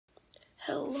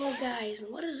Hello guys,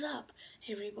 and what is up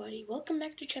everybody? Welcome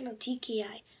back to channel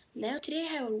TKI. Now today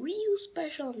I have a real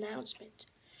special announcement.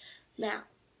 Now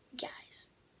guys,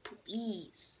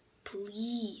 please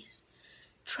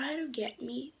try to get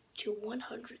me to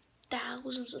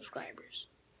 100,000 subscribers.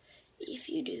 If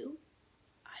you do,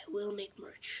 I will make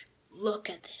merch. Look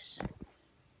at this.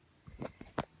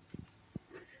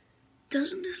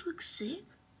 Doesn't this look sick?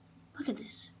 Look at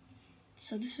this.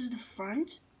 So this is the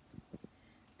front.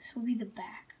 This will be the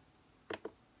back.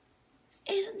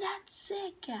 Isn't that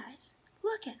sick, guys?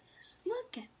 Look at this.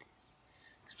 Look at this.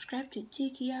 Subscribe to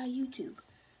TKI YouTube.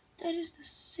 That is the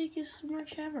sickest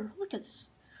merch ever. Look at this.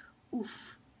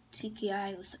 Oof.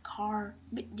 TKI with the car.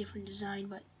 Bit different design,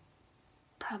 but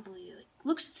probably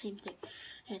looks the same thing.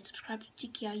 And subscribe to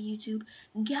TKI YouTube.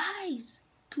 Guys,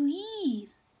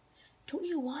 please. Don't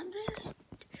you want this?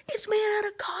 It's made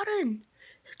out of cotton.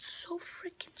 It's so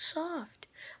freaking soft.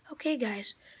 Okay,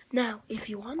 guys. Now, if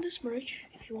you want this merch,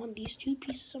 if you want these two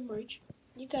pieces of merch,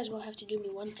 you guys will have to do me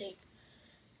one thing.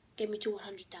 Get me to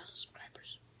 100,000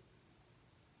 subscribers.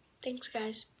 Thanks,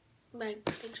 guys. Bye.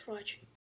 Thanks for watching.